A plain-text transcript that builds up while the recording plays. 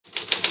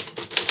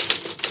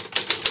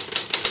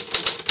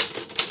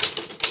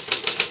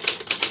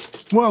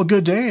Well,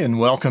 good day and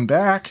welcome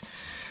back.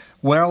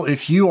 Well,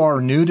 if you are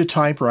new to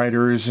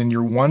typewriters and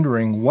you're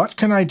wondering, what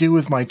can I do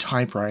with my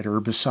typewriter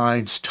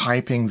besides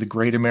typing the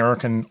Great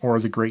American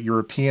or the Great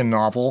European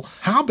novel?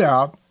 How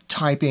about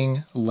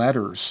typing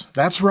letters?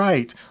 That's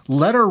right.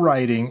 Letter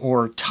writing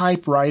or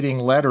typewriting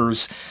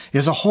letters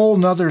is a whole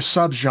nother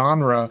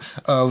subgenre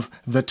of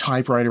the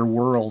typewriter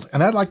world.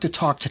 And I'd like to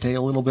talk today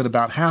a little bit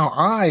about how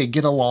I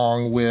get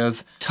along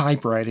with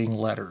typewriting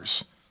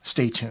letters.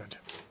 Stay tuned.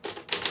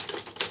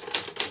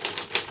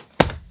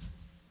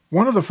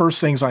 One of the first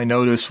things I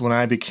noticed when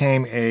I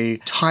became a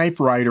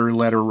typewriter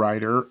letter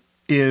writer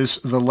is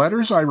the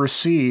letters I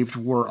received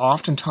were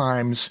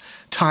oftentimes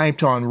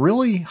typed on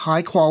really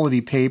high-quality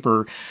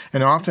paper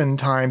and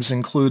oftentimes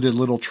included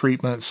little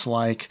treatments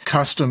like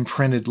custom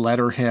printed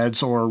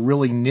letterheads or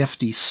really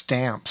nifty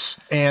stamps.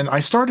 And I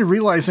started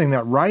realizing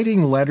that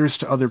writing letters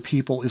to other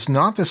people is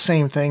not the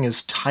same thing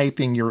as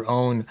typing your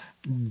own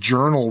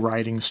journal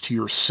writings to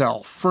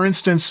yourself. For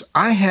instance,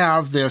 I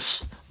have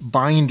this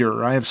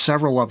binder. I have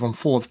several of them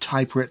full of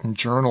typewritten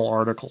journal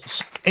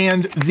articles.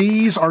 And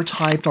these are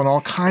typed on all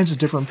kinds of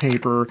different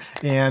paper,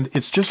 and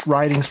it's just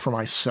writings for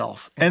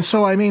myself. And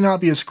so I may not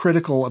be as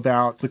critical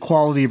about the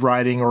quality of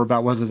writing or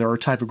about whether there are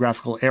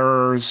typographical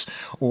errors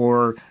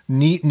or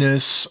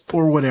neatness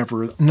or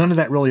whatever. None of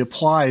that really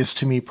applies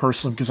to me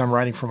personally because I'm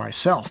writing for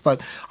myself.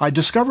 But I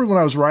discovered when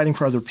I was writing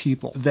for other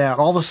people that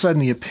all of a sudden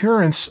the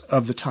appearance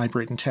of the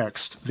typewritten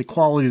text, the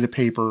quality of the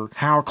paper,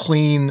 how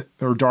clean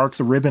or dark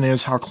the ribbon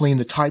is, how clean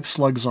the type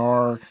slugs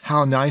are,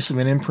 how nice of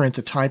an imprint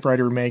the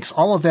typewriter makes,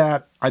 all of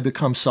that I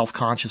become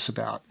self-conscious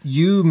about.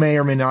 You may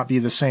or may not be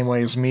the same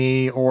way as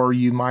me, or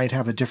you might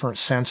have a different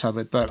sense of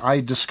it, but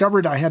I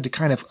discovered I had to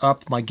kind of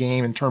up my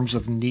game in terms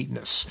of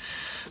neatness.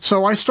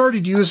 So I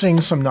started using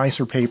some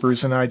nicer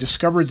papers, and I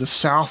discovered the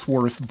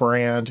Southworth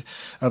brand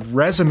of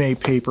resume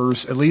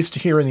papers, at least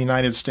here in the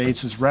United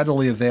States, is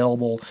readily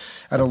available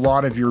at a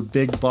lot of your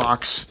big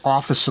box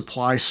office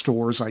supply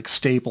stores, like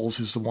Staples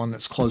is the one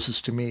that's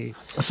closest to me.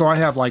 So I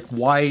have like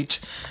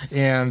white,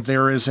 and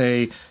there is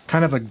a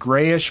kind of a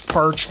grayish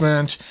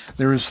parchment.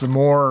 There's the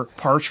more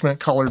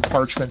parchment-colored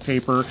parchment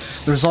paper.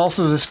 There's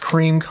also this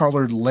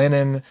cream-colored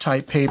linen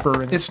type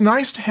paper. And it's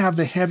nice to have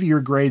the heavier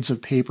grades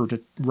of paper to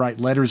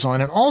write letters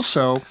on. And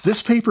also,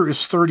 this paper is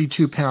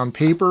 32-pound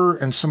paper,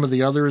 and some of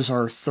the others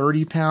are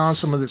 30 pounds,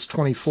 some of it's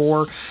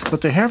 24. But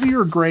the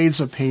heavier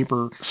grades of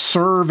paper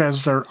serve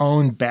as their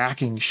own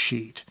backing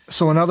sheet.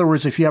 So in other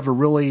words, if you have a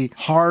really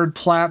hard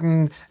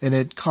platen and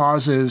it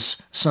causes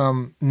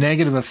some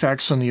negative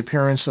effects on the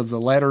appearance of the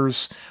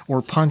letters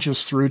or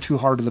punches through too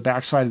hard to the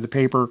backside of the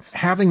paper,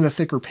 having the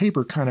thicker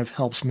paper kind of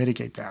helps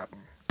mitigate that.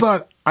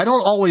 But I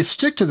don't always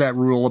stick to that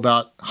rule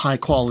about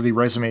high-quality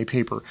resume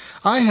paper.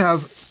 I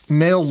have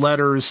mail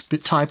letters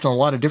typed on a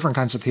lot of different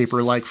kinds of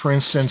paper. Like, for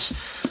instance,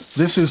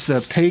 this is the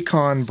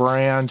Paycon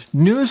brand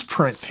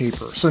newsprint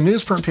paper. So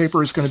newsprint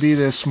paper is going to be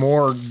this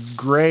more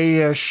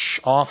grayish,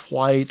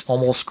 off-white,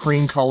 almost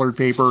cream-colored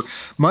paper,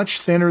 much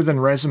thinner than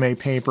resume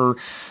paper.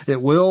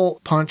 It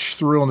will punch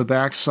through on the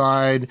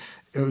backside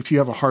if you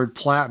have a hard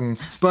platen,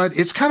 but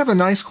it's kind of a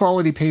nice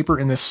quality paper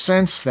in the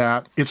sense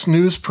that it's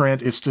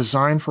newsprint, it's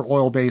designed for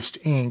oil-based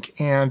ink,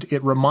 and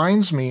it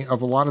reminds me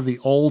of a lot of the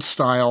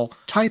old-style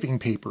typing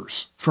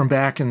papers from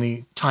back in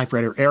the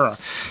typewriter era.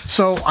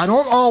 So I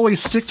don't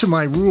always stick to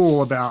my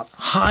rule about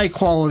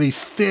high-quality,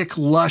 thick,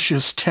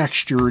 luscious,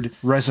 textured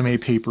resume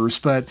papers,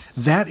 but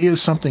that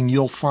is something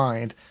you'll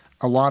find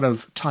a lot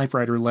of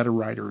typewriter letter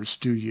writers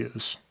do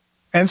use.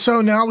 And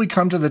so now we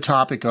come to the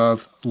topic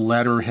of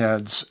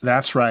letterheads.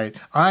 That's right.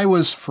 I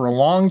was for a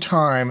long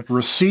time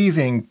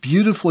receiving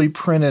beautifully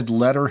printed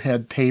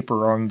letterhead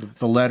paper on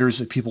the letters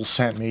that people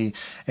sent me,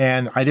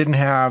 and I didn't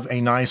have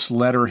a nice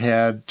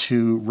letterhead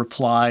to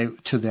reply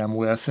to them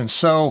with. And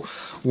so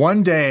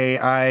one day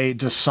I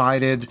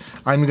decided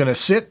I'm going to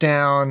sit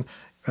down,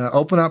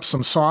 open up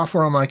some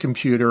software on my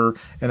computer,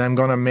 and I'm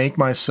going to make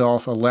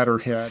myself a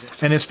letterhead.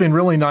 And it's been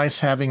really nice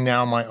having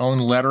now my own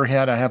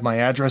letterhead. I have my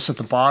address at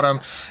the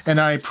bottom, and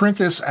I print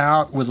this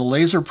out with a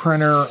laser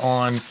printer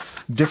on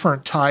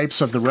different types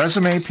of the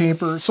resume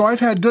paper. So I've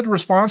had good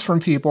response from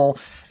people.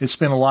 It's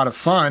been a lot of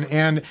fun.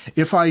 And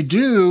if I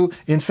do,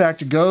 in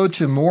fact, go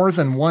to more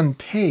than one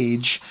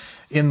page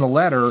in the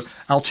letter,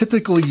 I'll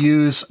typically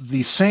use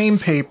the same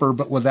paper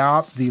but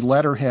without the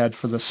letterhead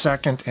for the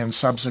second and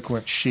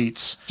subsequent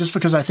sheets, just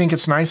because I think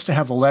it's nice to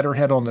have the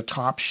letterhead on the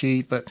top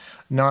sheet but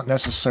not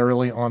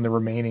necessarily on the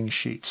remaining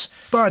sheets.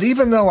 But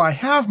even though I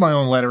have my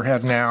own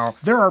letterhead now,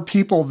 there are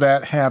people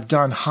that have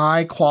done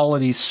high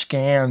quality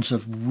scans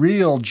of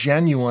real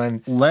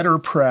genuine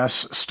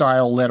letterpress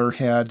style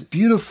letterhead,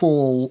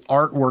 beautiful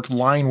artwork,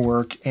 line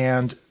work,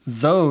 and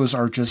those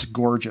are just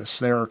gorgeous.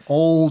 They're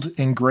old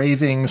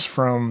engravings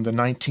from the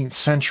 19th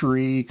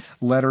century,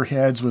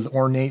 letterheads with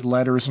ornate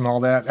letters and all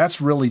that. That's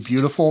really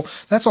beautiful.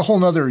 That's a whole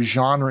nother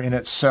genre in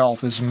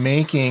itself, is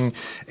making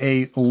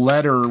a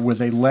letter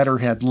with a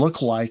letterhead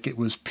look like it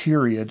was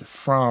period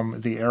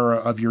from the era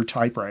of your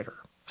typewriter.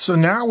 So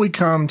now we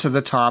come to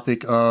the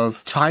topic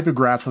of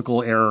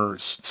typographical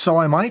errors. So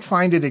I might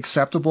find it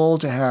acceptable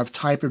to have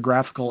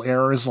typographical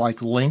errors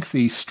like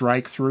lengthy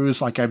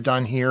strike-throughs like I've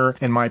done here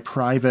in my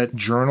private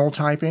journal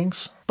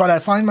typings. But I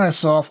find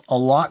myself a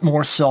lot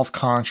more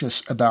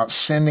self-conscious about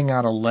sending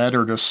out a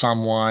letter to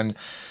someone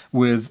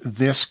with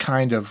this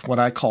kind of what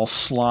I call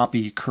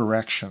sloppy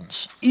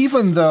corrections.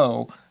 Even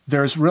though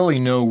there's really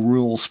no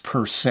rules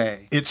per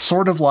se. It's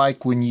sort of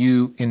like when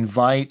you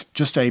invite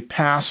just a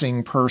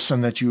passing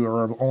person that you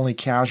are only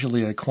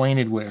casually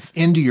acquainted with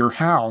into your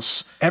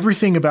house.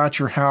 Everything about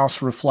your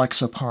house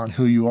reflects upon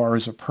who you are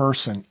as a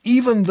person.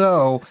 Even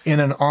though in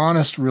an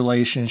honest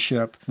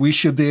relationship, we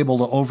should be able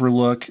to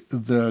overlook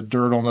the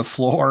dirt on the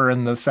floor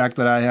and the fact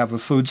that I have a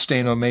food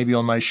stain on maybe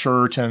on my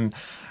shirt and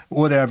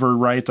whatever,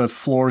 right? The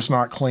floor's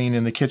not clean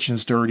and the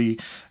kitchen's dirty.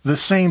 The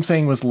same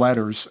thing with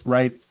letters,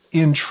 right?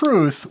 In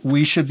truth,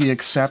 we should be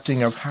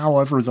accepting of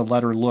however the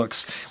letter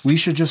looks. We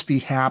should just be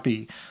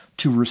happy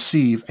to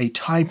receive a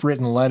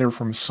typewritten letter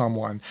from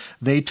someone.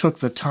 They took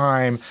the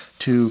time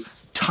to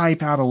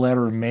type out a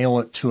letter and mail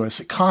it to us.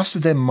 It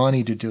costed them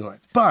money to do it.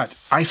 But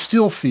I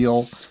still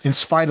feel, in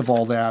spite of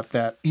all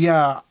that,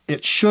 yeah,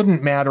 it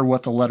shouldn't matter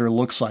what the letter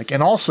looks like.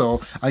 And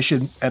also, I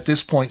should at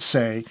this point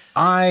say,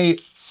 I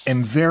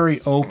am very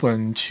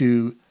open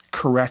to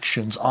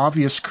corrections,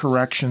 obvious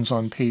corrections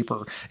on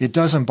paper. It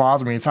doesn't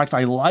bother me. In fact,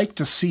 I like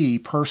to see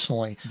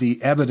personally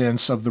the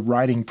evidence of the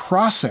writing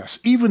process,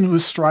 even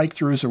with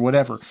strike-throughs or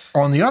whatever.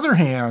 On the other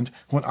hand,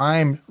 when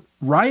I'm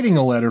writing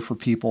a letter for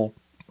people,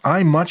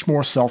 I'm much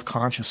more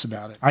self-conscious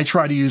about it. I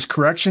try to use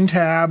correction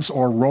tabs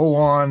or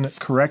roll-on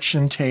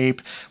correction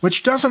tape,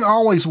 which doesn't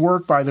always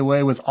work, by the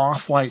way, with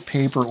off-white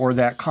paper or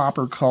that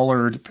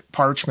copper-colored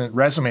parchment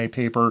resume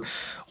paper.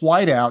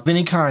 Whiteout of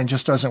any kind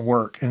just doesn't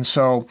work. And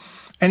so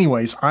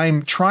anyways,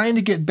 I'm trying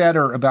to get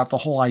better about the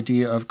whole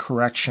idea of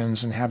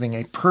corrections and having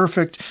a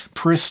perfect,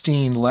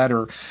 pristine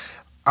letter.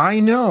 I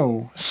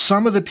know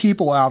some of the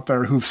people out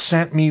there who've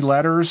sent me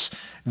letters,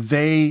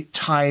 they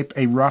type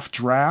a rough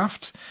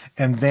draft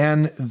and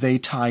then they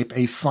type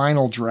a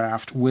final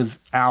draft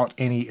without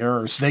any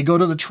errors. They go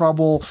to the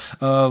trouble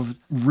of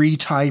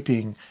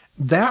retyping.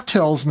 That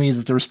tells me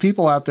that there's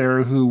people out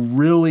there who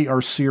really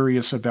are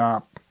serious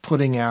about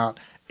putting out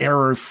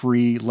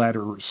error-free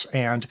letters.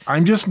 And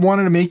I'm just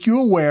wanting to make you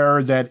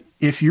aware that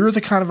if you're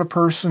the kind of a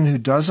person who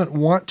doesn't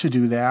want to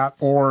do that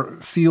or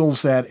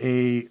feels that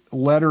a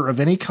letter of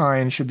any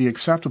kind should be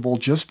acceptable,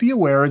 just be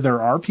aware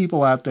there are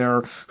people out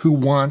there who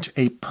want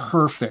a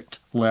perfect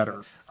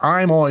letter.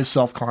 I'm always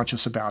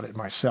self-conscious about it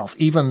myself,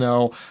 even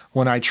though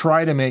when I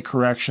try to make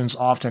corrections,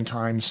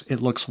 oftentimes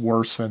it looks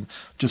worse than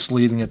just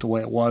leaving it the way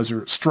it was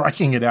or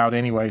striking it out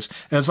anyways.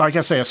 As like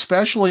I say,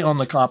 especially on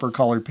the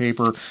copper-colored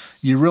paper,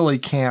 you really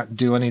can't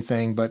do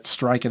anything but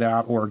strike it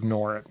out or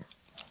ignore it.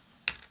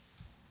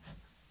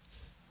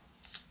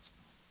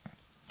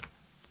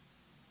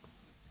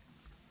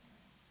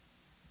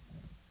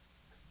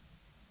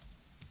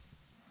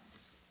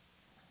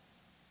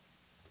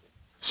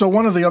 So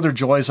one of the other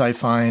joys I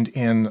find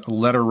in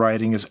letter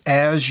writing is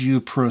as you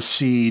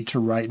proceed to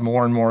write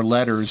more and more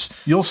letters,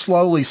 you'll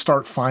slowly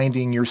start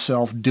finding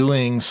yourself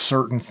doing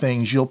certain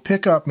things. You'll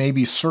pick up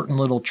maybe certain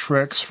little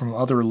tricks from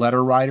other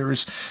letter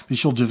writers,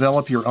 but you'll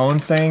develop your own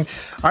thing.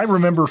 I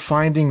remember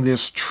finding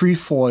this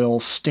trefoil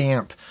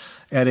stamp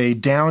at a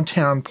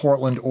downtown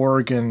Portland,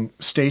 Oregon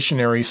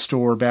stationery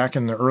store back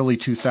in the early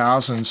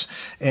 2000s,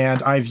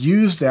 and I've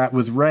used that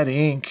with red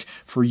ink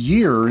for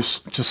years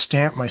to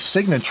stamp my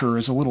signature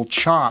as a little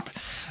chop,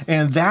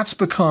 and that's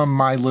become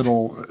my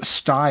little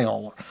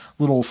style,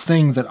 little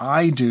thing that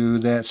I do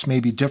that's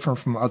maybe different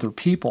from other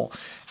people.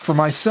 For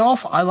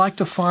myself, I like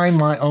to find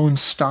my own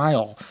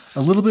style,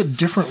 a little bit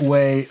different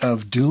way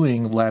of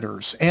doing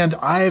letters, and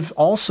I've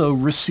also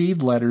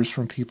received letters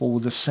from people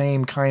with the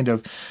same kind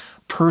of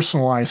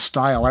personalized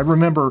style. I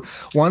remember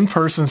one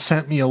person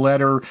sent me a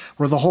letter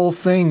where the whole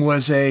thing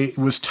was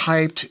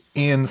typed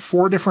in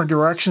 4 different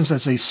directions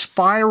as a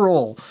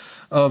spiral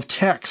of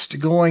text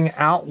going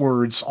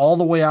outwards all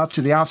the way out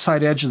to the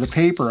outside edge of the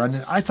paper.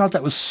 And I thought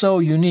that was so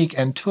unique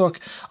and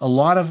took a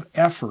lot of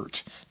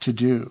effort to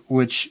do,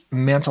 which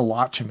meant a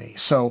lot to me.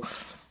 So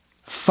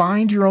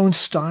find your own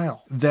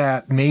style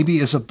that maybe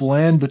is a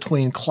blend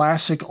between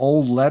classic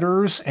old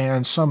letters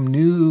and some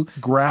new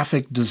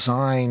graphic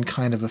design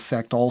kind of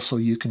effect also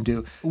you can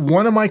do.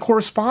 One of my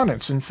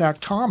correspondents, in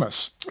fact,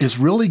 Thomas, is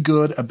really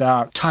good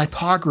about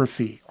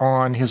typography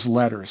on his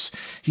letters.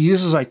 He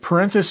uses like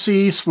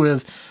parentheses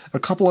with a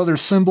couple other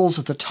symbols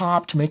at the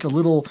top to make a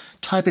little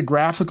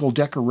typographical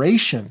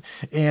decoration,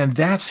 and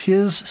that's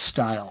his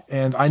style.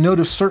 And I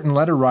notice certain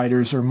letter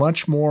writers are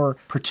much more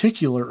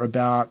particular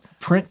about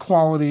print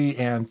quality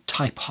and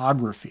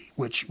typography,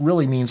 which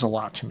really means a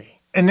lot to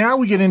me. And now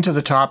we get into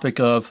the topic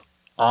of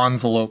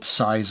envelope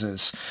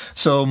sizes.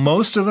 So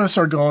most of us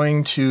are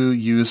going to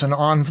use an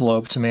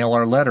envelope to mail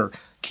our letter.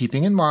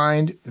 Keeping in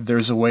mind,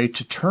 there's a way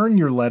to turn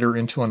your letter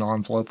into an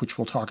envelope, which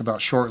we'll talk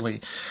about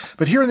shortly.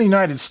 But here in the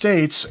United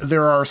States,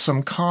 there are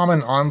some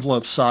common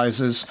envelope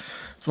sizes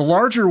The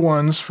larger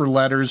ones for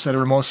letters that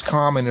are most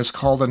common is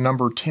called a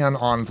number 10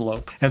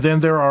 envelope. And then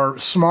there are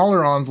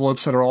smaller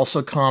envelopes that are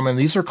also common.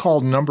 These are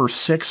called number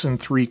 6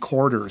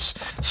 3/4.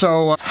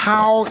 So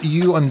how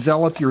you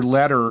envelop your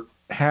letter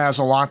has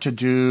a lot to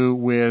do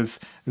with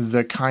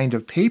the kind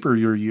of paper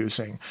you're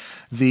using.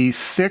 The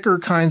thicker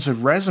kinds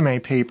of resume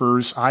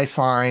papers I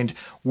find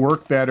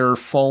work better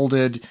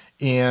folded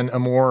in a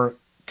more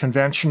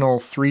conventional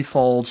 3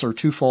 folds or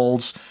 2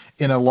 folds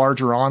in a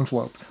larger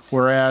envelope.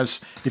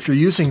 Whereas if you're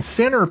using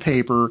thinner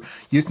paper,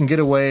 you can get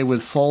away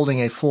with folding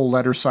a full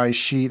letter size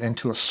sheet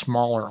into a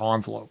smaller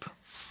envelope.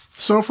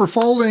 So for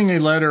folding a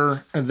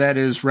letter that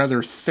is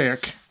rather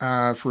thick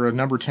for a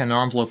number 10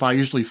 envelope, I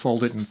usually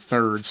fold it in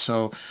thirds.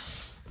 So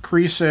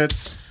crease it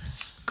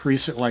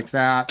like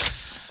that.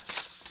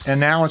 And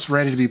now it's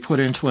ready to be put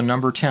into a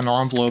number 10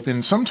 envelope.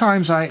 And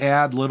sometimes I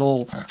add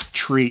little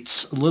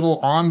treats, little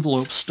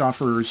envelope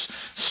stuffers,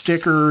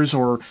 stickers,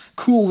 or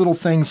cool little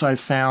things I've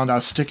found. I'll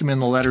stick them in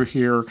the letter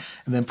here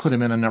and then put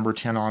them in a number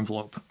 10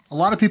 envelope. A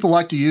lot of people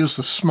like to use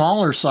the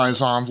smaller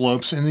size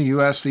envelopes. In the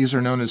US, these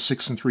are known as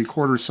 6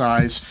 3/4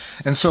 size.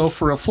 And so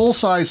for a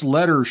full-size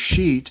letter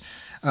sheet,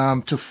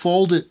 to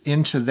fold it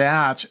into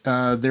that,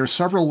 there are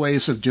several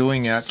ways of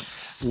doing it.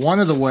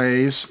 One of the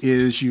ways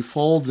is you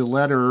fold the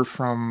letter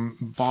from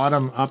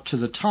bottom up to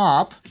the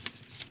top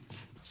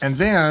and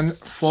then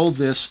fold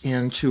this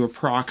into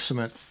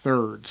approximate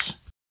thirds.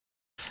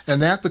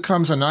 And that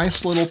becomes a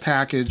nice little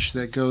package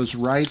that goes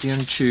right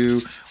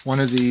into one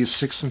of these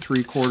 6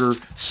 3/4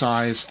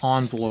 size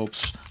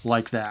envelopes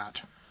like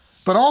that.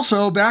 But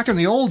also, back in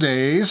the old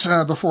days,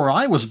 before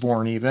I was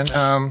born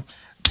even,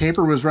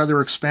 paper was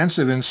rather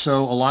expensive, and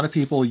so a lot of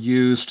people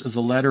used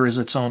the letter as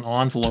its own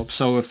envelope.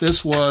 So if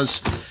this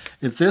was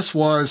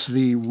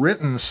the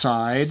written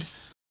side,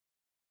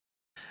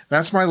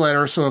 that's my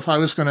letter. So if I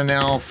was going to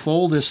now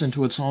fold this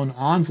into its own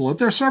envelope,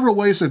 there are several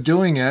ways of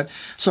doing it.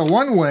 So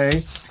one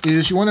way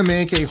is you want to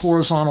make a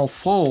horizontal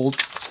fold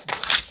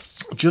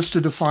just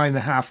to define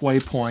the halfway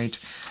point.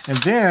 And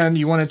then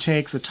you want to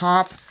take the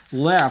top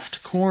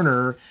left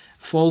corner,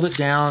 fold it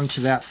down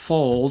to that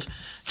fold,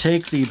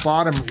 take the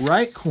bottom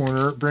right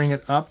corner, bring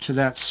it up to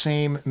that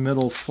same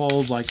middle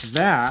fold like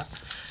that.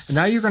 And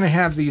now you're going to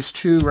have these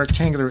two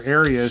rectangular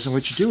areas, and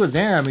what you do with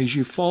them is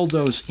you fold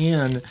those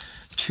in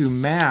to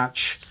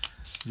match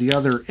the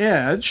other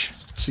edge.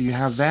 So you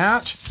have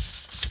that.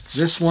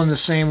 This one the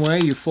same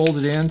way, you fold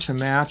it in to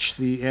match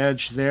the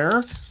edge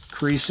there,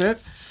 crease it.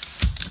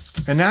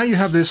 And now you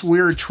have this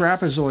weird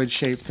trapezoid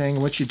shaped thing.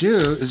 What you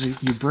do is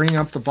you bring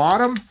up the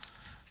bottom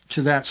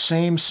to that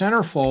same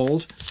center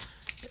fold,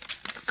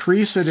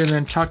 crease it, and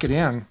then tuck it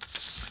in.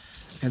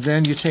 And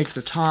then you take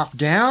the top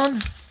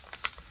down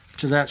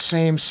to that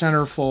same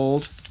center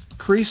fold,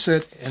 crease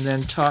it, and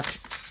then tuck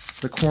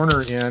the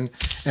corner in.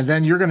 And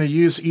then you're going to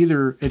use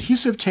either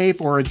adhesive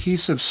tape or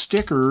adhesive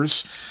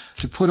stickers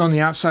to put on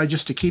the outside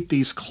just to keep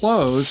these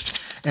closed.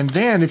 And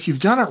then if you've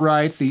done it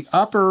right, the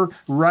upper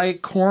right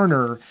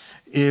corner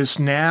is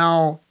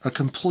now a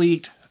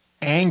complete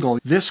angle.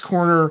 This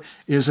corner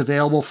is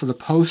available for the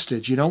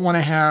postage. You don't want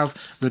to have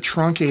the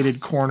truncated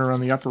corner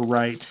on the upper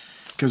right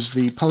because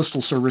the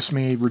Postal Service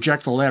may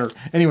reject the letter.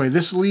 Anyway,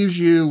 this leaves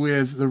you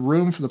with the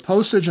room for the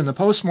postage and the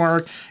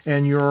postmark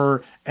and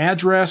your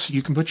address.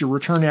 You can put your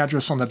return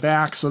address on the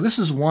back. So this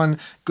is one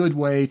good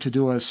way to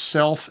do a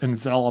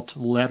self-enveloped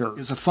letter.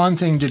 It's a fun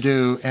thing to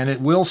do, and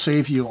it will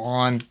save you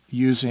on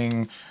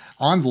using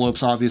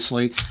envelopes,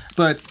 obviously,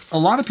 but a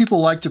lot of people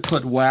like to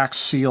put wax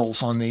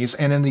seals on these,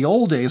 and in the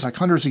old days, like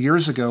hundreds of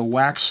years ago,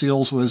 wax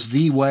seals was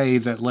the way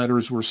that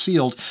letters were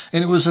sealed,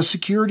 and it was a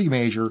security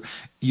measure.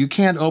 You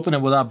can't open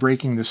it without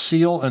breaking the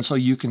seal, and so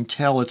you can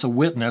tell it's a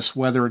witness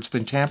whether it's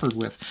been tampered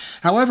with.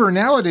 However,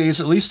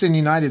 nowadays, at least in the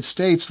United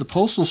States, the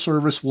Postal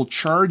Service will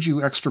charge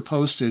you extra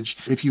postage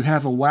if you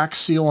have a wax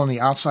seal on the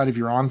outside of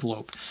your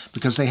envelope,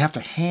 because they have to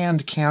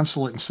hand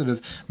cancel it instead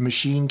of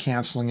machine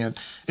canceling it.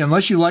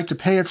 Unless you like to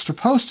pay extra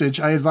postage,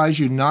 I advise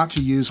you not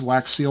to use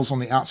wax seals on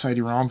the outside of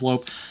your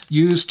envelope.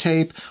 Use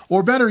tape,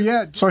 or better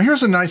yet, so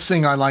here's a nice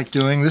thing I like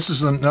doing. This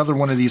is another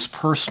one of these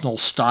personal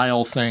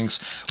style things.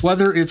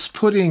 Whether it's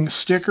putting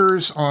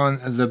stickers on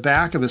the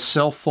back of a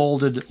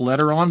self-folded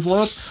letter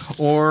envelope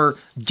or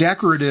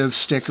decorative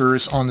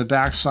stickers on the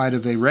back side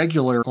of a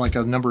regular, like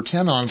a number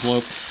 10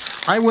 envelope,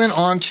 I went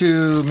on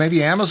to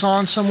maybe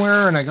Amazon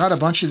somewhere and I got a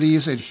bunch of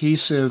these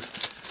adhesive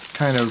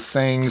kind of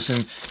things,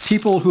 and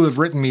people who have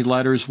written me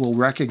letters will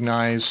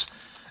recognize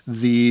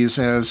these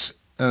as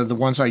the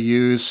ones I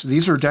use.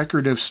 These are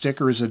decorative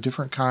stickers of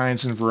different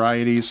kinds and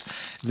varieties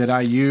that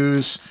I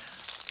use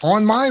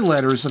on my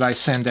letters that I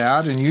send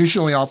out, and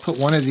usually I'll put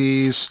one of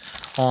these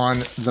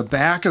on the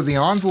back of the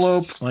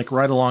envelope, like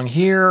right along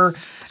here.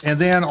 And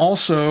then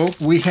also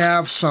we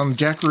have some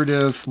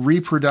decorative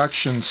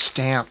reproduction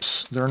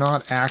stamps. They're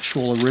not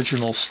actual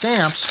original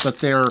stamps, but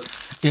they're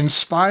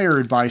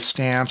inspired by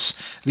stamps.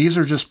 These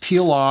are just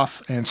peel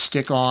off and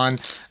stick on.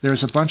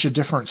 There's a bunch of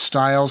different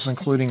styles,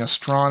 including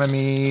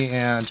astronomy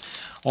and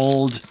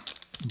old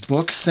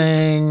book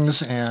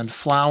things and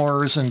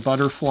flowers and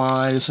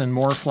butterflies and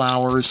more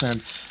flowers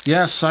and,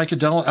 yes,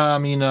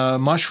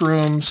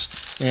 mushrooms.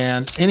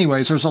 And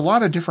anyways, there's a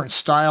lot of different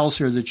styles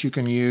here that you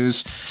can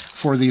use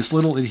for these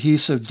little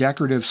adhesive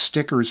decorative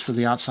stickers for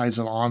the outsides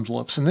of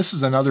envelopes. And this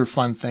is another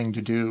fun thing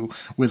to do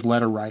with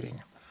letter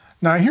writing.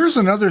 Now, here's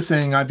another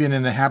thing I've been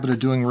in the habit of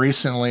doing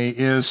recently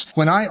is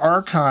when I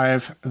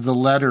archive the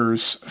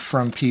letters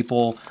from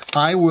people,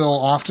 I will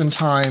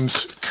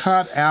oftentimes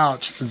cut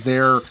out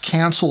their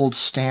canceled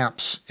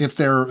stamps if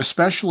they're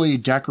especially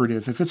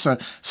decorative. If it's a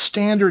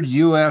standard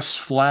U.S.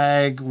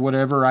 flag,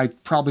 whatever, I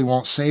probably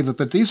won't save it.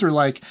 But these are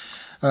like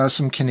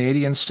some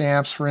Canadian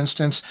stamps, for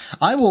instance.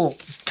 I will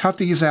cut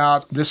these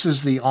out. This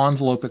is the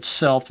envelope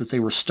itself that they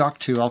were stuck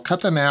to. I'll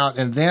cut them out,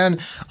 and then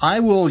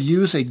I will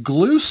use a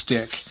glue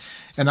stick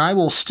and I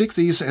will stick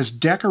these as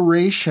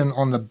decoration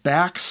on the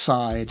back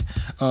side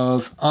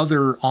of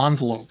other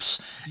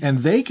envelopes. And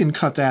they can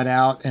cut that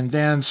out and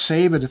then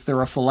save it if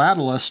they're a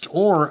philatelist,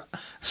 or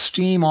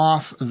steam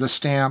off the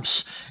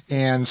stamps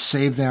and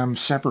save them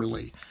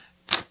separately.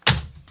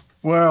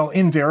 Well,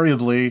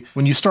 invariably,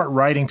 when you start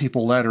writing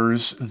people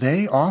letters,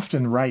 they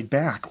often write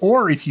back.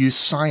 Or if you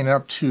sign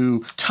up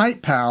to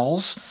Type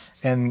Pals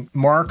and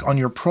mark on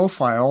your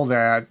profile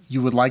that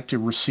you would like to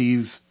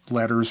receive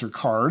letters or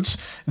cards,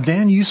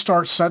 then you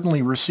start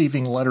suddenly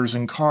receiving letters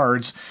and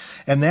cards,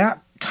 and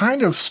that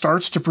kind of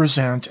starts to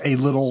present a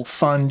little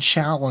fun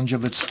challenge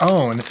of its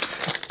own.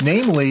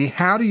 Namely,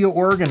 how do you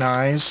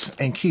organize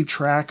and keep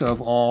track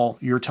of all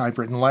your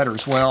typewritten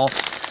letters? Well,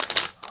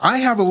 I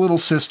have a little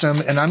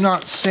system, and I'm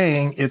not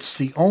saying it's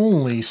the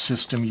only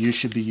system you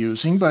should be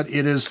using, but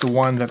it is the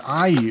one that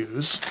I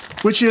use,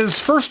 which is,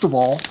 first of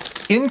all,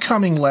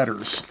 incoming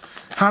letters.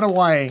 How do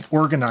I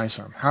organize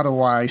them? How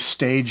do I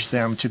stage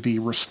them to be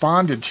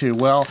responded to?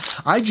 Well,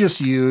 I just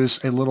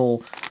use a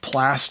little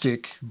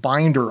plastic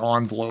binder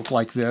envelope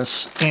like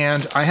this,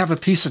 and I have a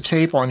piece of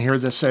tape on here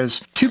that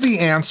says, to be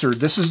answered.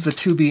 This is the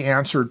to be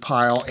answered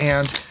pile,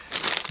 and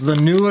the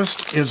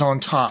newest is on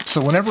top. So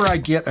whenever I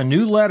get a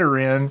new letter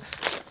in,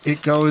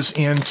 it goes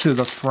into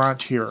the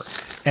front here.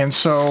 And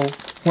so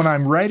when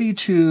I'm ready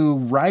to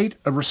write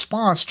a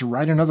response, to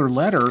write another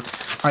letter,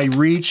 I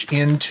reach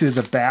into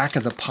the back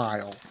of the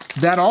pile.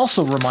 That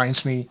also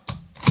reminds me,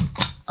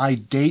 I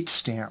date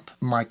stamp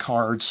my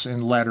cards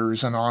and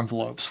letters and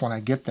envelopes when I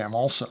get them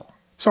also.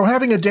 So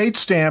having a date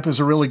stamp is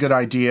a really good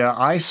idea.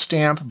 I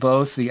stamp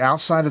both the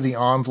outside of the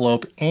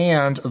envelope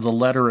and the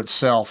letter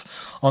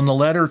itself. On the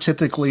letter,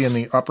 typically in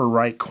the upper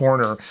right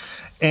corner.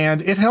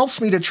 And it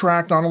helps me to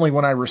track not only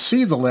when I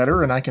receive the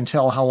letter, and I can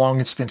tell how long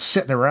it's been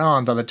sitting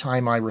around by the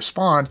time I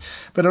respond,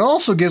 but it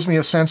also gives me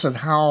a sense of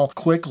how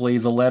quickly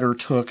the letter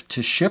took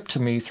to ship to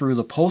me through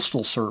the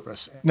postal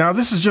service. Now,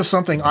 this is just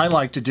something I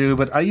like to do,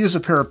 but I use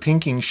a pair of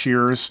pinking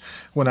shears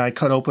when I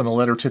cut open a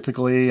letter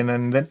typically, and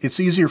then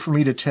it's easier for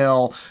me to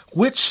tell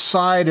which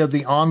side of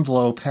the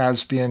envelope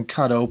has been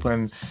cut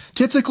open,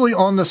 typically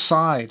on the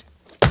side.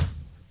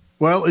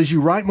 Well, as you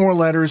write more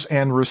letters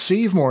and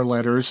receive more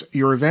letters,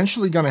 you're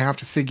eventually going to have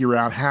to figure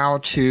out how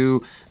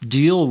to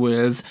deal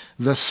with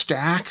the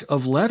stack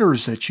of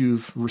letters that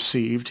you've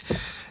received.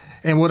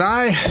 And what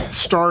I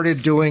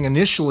started doing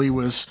initially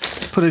was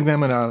putting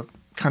them in a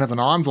kind of an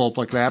envelope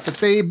like that, but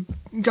they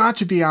got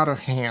to be out of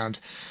hand.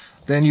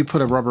 Then you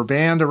put a rubber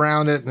band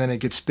around it, and then it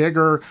gets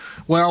bigger.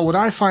 Well, what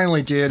I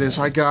finally did is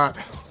I got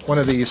one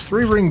of these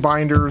 3-ring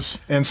binders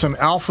and some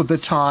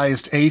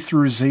alphabetized A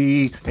through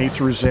Z, A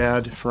through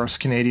Z for us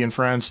Canadian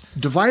friends,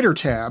 divider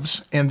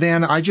tabs, and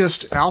then I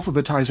just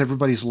alphabetize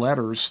everybody's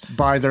letters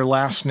by their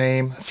last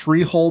name,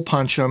 3-hole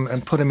punch them,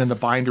 and put them in the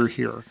binder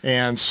here.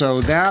 And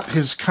so that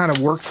has kind of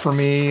worked for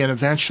me, and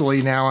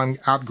eventually now I'm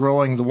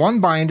outgrowing the one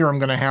binder. I'm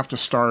going to have to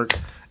start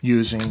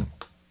using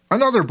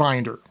another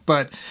binder.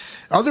 But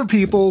other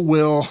people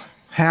will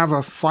have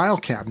a file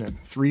cabinet,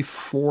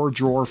 3-4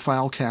 drawer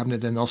file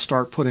cabinet, and they'll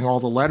start putting all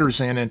the letters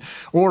in, and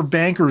or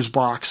banker's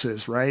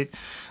boxes, right?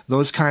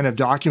 Those kind of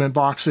document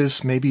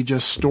boxes, maybe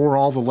just store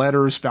all the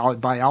letters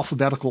by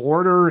alphabetical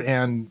order,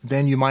 and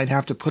then you might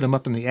have to put them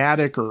up in the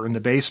attic or in the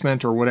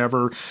basement or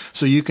whatever,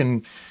 so you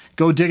can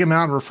go dig them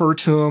out and refer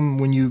to them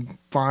when you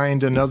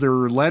find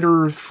another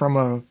letter from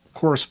a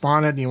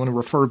correspondent and you want to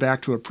refer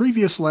back to a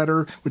previous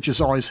letter, which is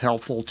always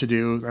helpful to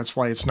do. That's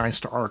why it's nice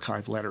to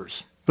archive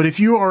letters. But if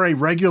you are a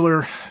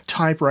regular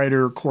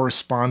typewriter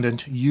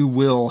correspondent, you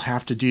will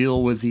have to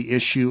deal with the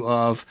issue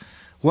of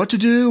what to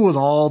do with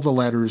all the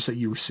letters that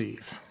you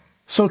receive.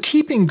 So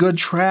keeping good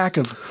track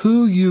of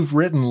who you've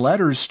written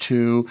letters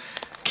to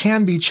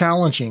can be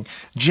challenging.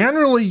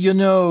 Generally, you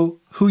know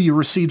who you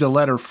received a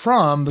letter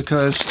from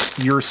because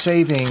you're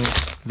saving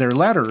their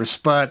letters,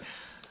 but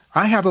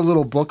I have a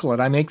little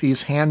booklet. I make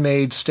these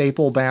handmade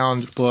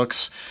staple-bound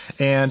books,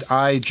 and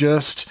I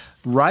just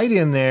write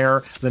in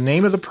there the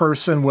name of the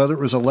person, whether it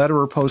was a letter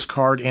or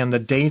postcard, and the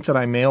date that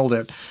I mailed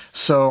it.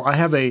 So I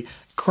have a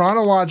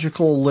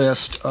chronological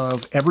list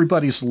of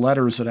everybody's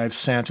letters that I've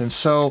sent. And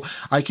so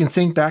I can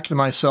think back to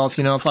myself,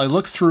 you know, if I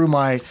look through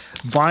my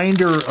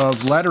binder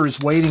of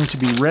letters waiting to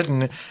be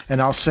written, and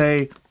I'll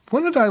say,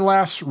 when did I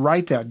last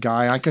write that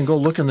guy? I can go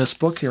look in this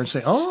book here and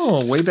say,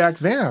 oh, way back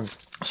then.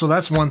 So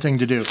that's one thing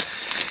to do.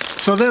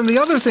 So then the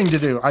other thing to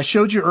do, I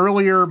showed you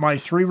earlier my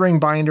 3-ring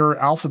binder,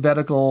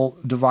 alphabetical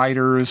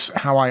dividers,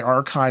 how I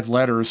archive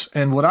letters.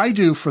 And what I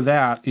do for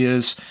that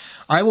is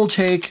I will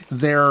take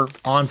their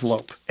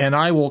envelope and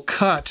I will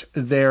cut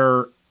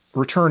their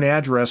return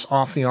address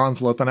off the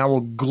envelope and I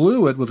will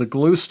glue it with a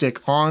glue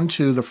stick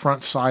onto the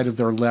front side of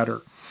their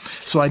letter.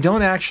 So I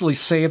don't actually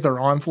save their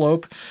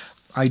envelope.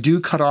 I do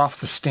cut off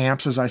the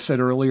stamps, as I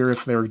said earlier,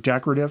 if they're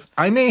decorative.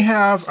 I may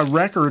have a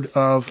record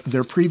of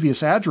their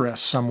previous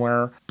address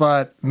somewhere,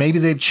 but maybe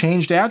they've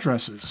changed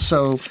addresses.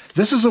 So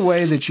this is a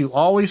way that you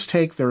always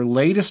take their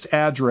latest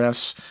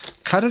address,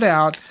 cut it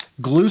out,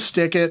 glue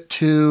stick it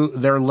to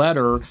their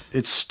letter.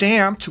 It's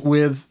stamped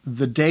with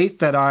the date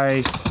that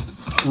I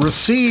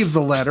received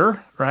the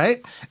letter,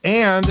 right?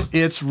 And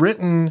it's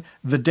written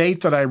the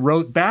date that I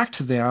wrote back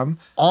to them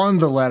on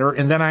the letter,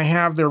 and then I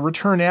have their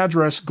return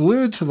address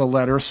glued to the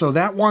letter, so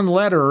that one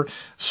letter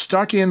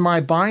stuck in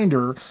my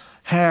binder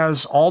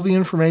has all the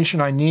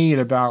information I need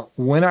about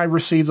when I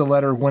received the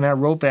letter, when I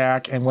wrote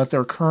back, and what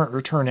their current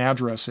return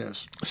address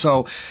is.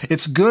 So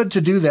it's good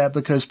to do that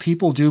because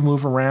people do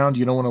move around.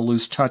 You don't want to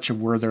lose touch of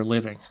where they're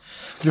living.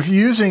 But if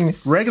you're using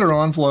regular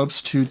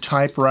envelopes to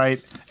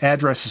typewrite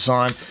addresses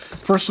on,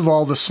 first of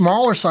all, the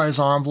smaller size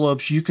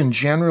envelopes, you can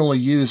generally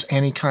use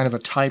any kind of a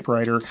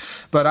typewriter.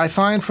 But I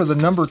find for the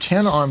number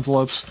 10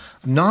 envelopes,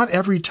 not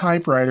every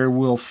typewriter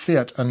will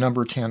fit a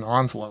number 10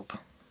 envelope.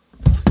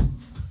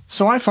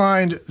 So I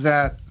find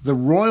that the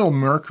Royal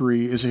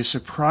Mercury is a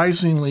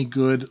surprisingly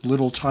good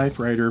little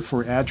typewriter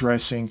for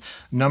addressing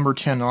number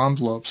 10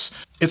 envelopes.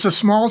 It's a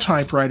small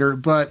typewriter,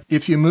 but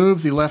if you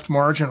move the left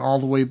margin all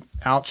the way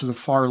out to the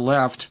far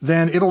left,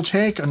 then it'll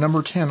take a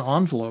number 10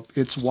 envelope.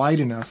 It's wide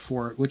enough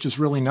for it, which is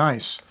really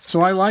nice. So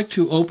I like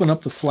to open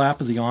up the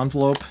flap of the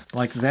envelope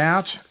like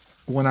that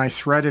when I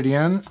thread it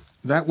in.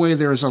 That way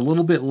there's a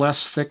little bit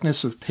less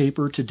thickness of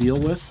paper to deal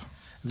with.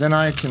 Then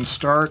I can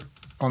start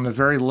on the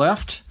very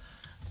left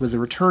with the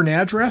return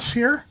address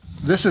here.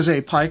 This is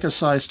a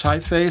pica-sized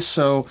typeface,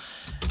 so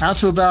out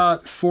to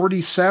about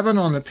 47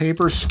 on the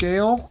paper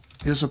scale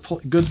is a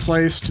good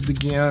place to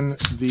begin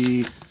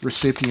the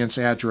recipient's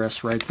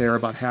address right there,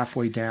 about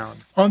halfway down.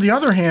 On the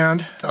other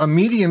hand, a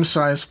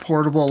medium-sized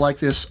portable like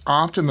this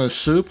Optima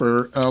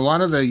Super, a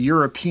lot of the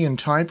European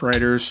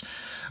typewriters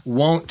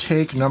won't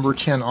take number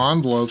 10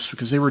 envelopes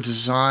because they were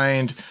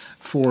designed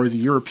for the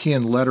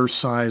European letter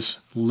size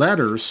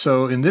letters.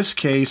 So in this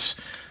case,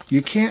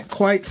 you can't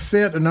quite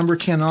fit a number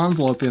 10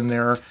 envelope in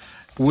there.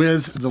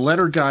 With the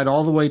letter guide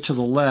all the way to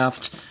the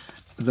left,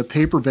 the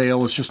paper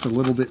bale is just a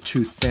little bit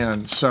too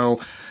thin.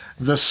 So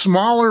the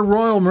smaller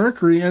Royal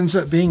Mercury ends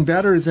up being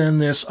better than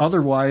this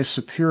otherwise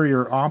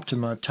superior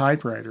Optima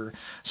typewriter.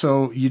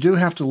 So you do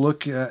have to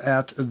look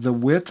at the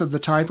width of the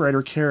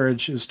typewriter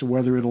carriage as to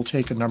whether it'll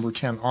take a number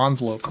 10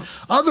 envelope.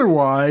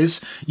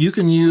 Otherwise, you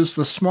can use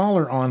the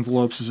smaller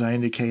envelopes as I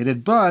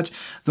indicated, but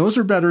those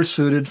are better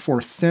suited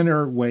for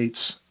thinner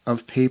weights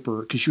of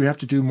paper because you have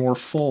to do more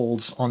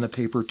folds on the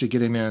paper to get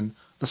them in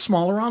the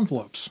smaller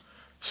envelopes.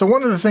 So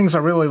one of the things I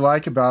really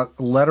like about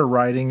letter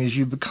writing is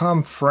you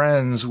become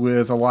friends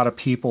with a lot of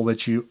people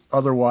that you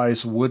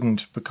otherwise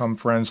wouldn't become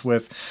friends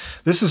with.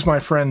 This is my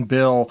friend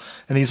Bill,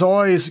 and he's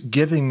always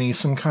giving me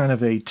some kind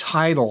of a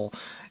title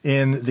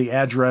in the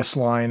address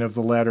line of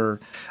the letter.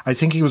 I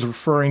think he was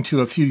referring to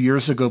a few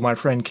years ago, my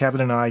friend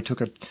Kevin and I took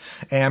an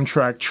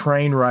Amtrak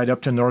train ride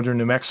up to northern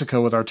New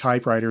Mexico with our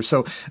typewriter.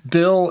 So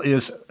Bill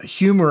is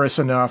humorous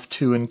enough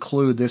to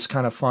include this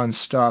kind of fun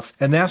stuff.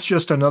 And that's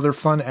just another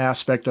fun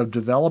aspect of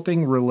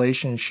developing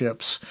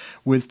relationships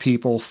with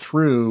people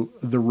through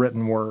the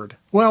written word.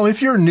 Well,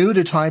 if you're new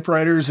to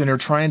typewriters and are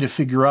trying to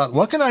figure out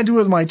what can I do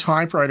with my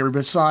typewriter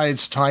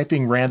besides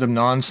typing random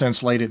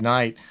nonsense late at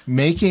night,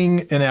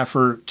 making an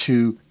effort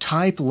to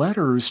type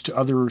letters to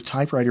other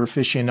typewriter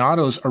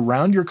aficionados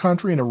around your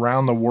country and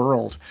around the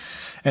world.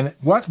 And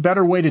what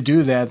better way to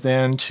do that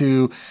than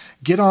to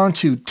get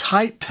onto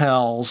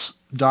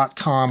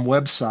typepals.com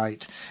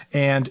website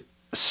and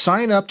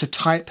sign up to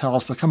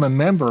TypePals, become a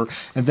member,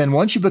 and then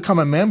once you become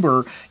a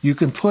member, you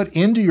can put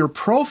into your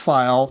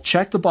profile,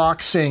 check the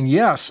box saying,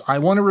 yes, I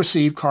want to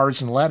receive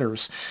cards and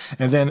letters.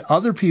 And then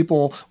other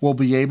people will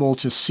be able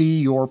to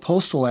see your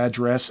postal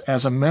address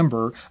as a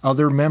member,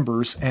 other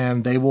members,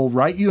 and they will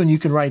write you and you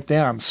can write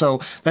them.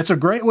 So that's a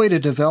great way to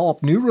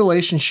develop new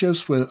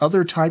relationships with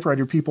other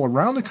typewriter people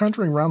around the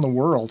country and around the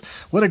world.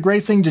 What a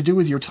great thing to do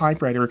with your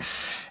typewriter.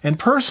 And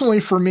personally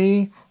for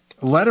me,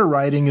 letter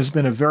writing has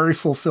been a very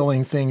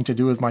fulfilling thing to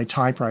do with my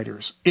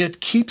typewriters.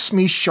 It keeps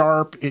me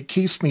sharp. It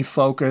keeps me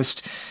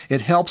focused.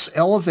 It helps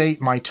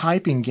elevate my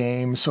typing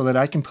game so that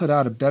I can put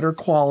out a better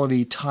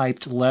quality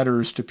typed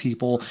letters to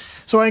people.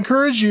 So I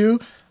encourage you,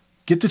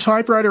 get the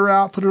typewriter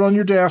out, put it on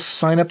your desk,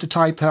 sign up to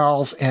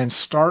TypePals, and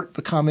start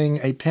becoming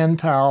a pen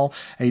pal,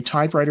 a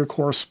typewriter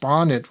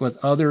correspondent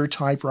with other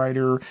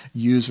typewriter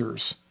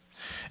users.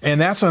 And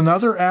that's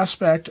another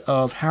aspect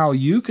of how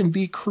you can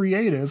be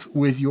creative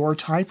with your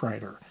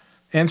typewriter.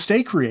 And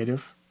stay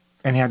creative,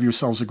 and have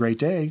yourselves a great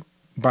day.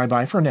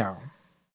 Bye-bye for now.